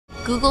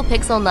Google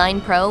Pixel 9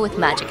 Pro with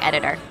Magic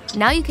Editor.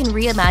 Now you can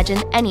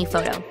reimagine any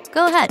photo.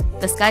 Go ahead,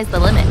 the sky's the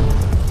limit.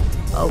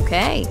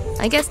 Okay,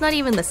 I guess not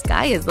even the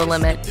sky is the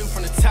limit.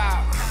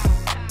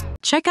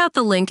 Check out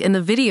the link in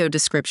the video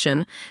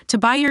description to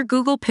buy your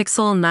Google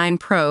Pixel 9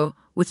 Pro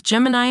with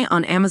Gemini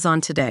on Amazon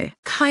today.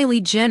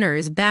 Kylie Jenner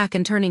is back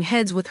and turning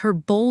heads with her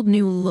bold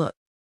new look.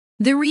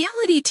 The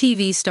reality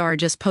TV star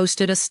just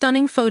posted a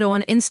stunning photo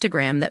on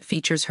Instagram that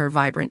features her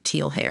vibrant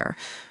teal hair,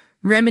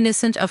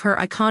 reminiscent of her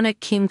iconic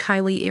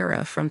Kylie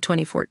era from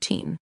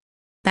 2014.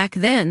 Back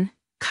then,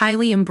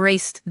 Kylie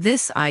embraced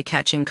this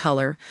eye-catching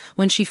color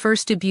when she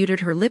first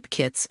debuted her lip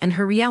kits and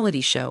her reality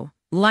show,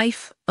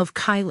 Life of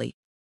Kylie.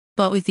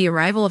 But with the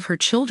arrival of her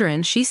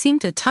children, she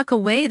seemed to tuck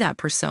away that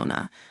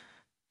persona.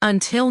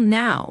 Until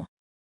now.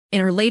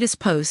 In her latest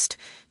post,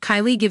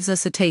 Kylie gives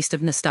us a taste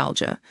of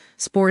nostalgia,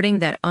 sporting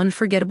that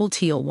unforgettable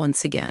teal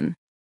once again.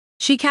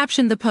 She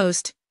captioned the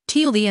post,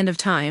 "Teal the end of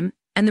time,"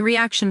 and the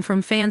reaction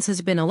from fans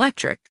has been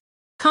electric.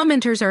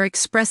 Commenters are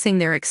expressing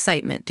their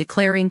excitement,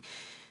 declaring,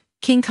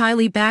 "King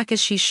Kylie back as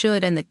she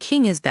should, and the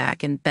king is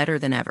back and better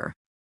than ever."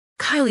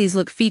 Kylie's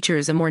look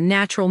features a more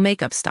natural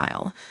makeup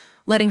style,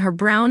 letting her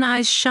brown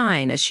eyes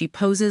shine as she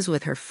poses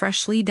with her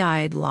freshly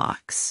dyed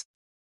locks.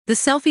 The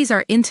selfies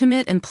are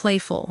intimate and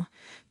playful,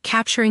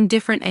 capturing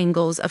different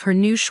angles of her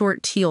new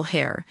short teal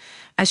hair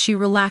as she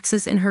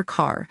relaxes in her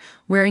car,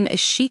 wearing a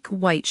chic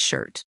white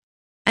shirt.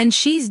 And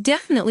she's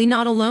definitely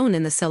not alone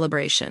in the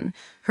celebration.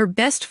 Her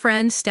best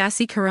friend,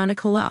 Stassi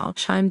Nicolau,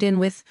 chimed in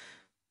with,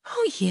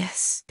 "Oh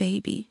yes,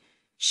 baby,"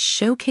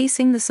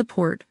 showcasing the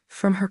support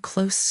from her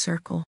close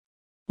circle.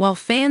 While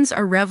fans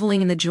are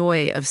reveling in the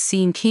joy of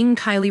seeing King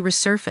Kylie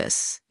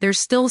resurface, there's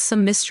still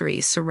some mystery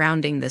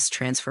surrounding this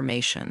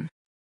transformation.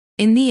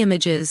 In the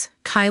images,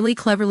 Kylie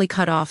cleverly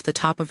cut off the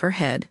top of her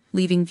head,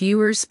 leaving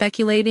viewers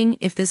speculating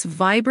if this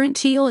vibrant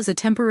teal is a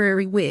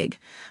temporary wig,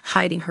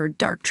 hiding her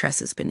dark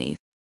tresses beneath.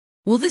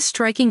 Will this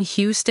striking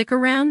hue stick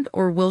around,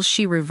 or will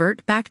she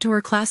revert back to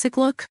her classic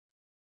look?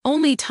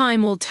 Only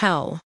time will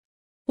tell.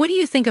 What do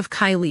you think of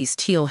Kylie's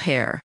teal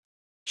hair?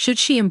 Should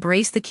she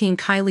embrace the King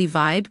Kylie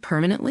vibe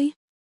permanently?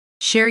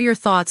 Share your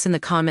thoughts in the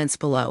comments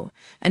below,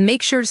 and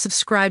make sure to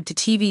subscribe to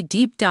TV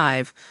Deep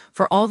Dive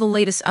for all the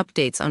latest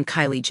updates on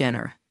Kylie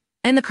Jenner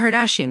and the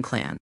Kardashian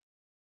clan.